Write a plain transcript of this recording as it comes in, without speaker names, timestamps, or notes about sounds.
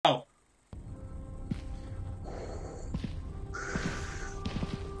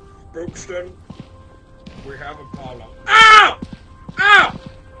Brookston, we have a problem. Ow! Ow!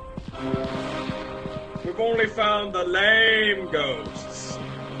 We've only found the lame ghosts.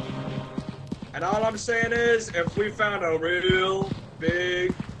 And all I'm saying is, if we found a real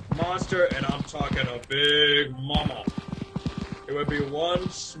big monster, and I'm talking a big mama, it would be one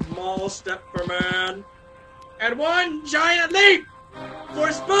small step for man, and one giant leap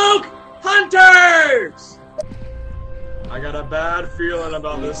for spook hunters! I got a bad feeling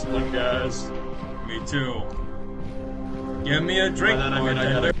about this one, guys. Me too. Give me a drink,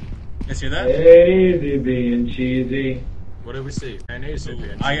 bartender. You see that? Easy being cheesy. What did we see? An easy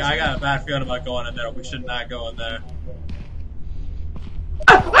being cheesy. I got a bad feeling about going in there. We should not go in there.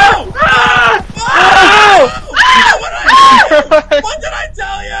 Oh! What did I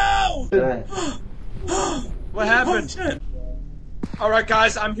tell you? What happened? Oh, shit. Alright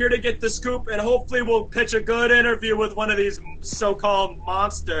guys, I'm here to get the scoop and hopefully we'll pitch a good interview with one of these so-called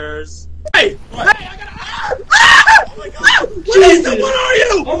monsters. Hey! What? Hey, I gotta... Oh my god! Jesus, what are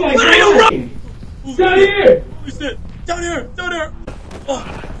you? Oh my what are you? god! Down here! Who's that? Down here! Down here! Oh.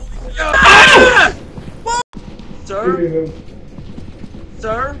 Ah! Sir?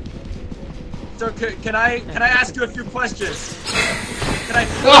 Sir? Sir, can I ask you a few questions? Can I...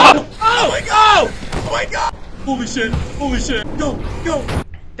 Oh my god! Oh my god! Holy shit! Holy shit! Go! Go!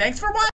 Thanks for watching!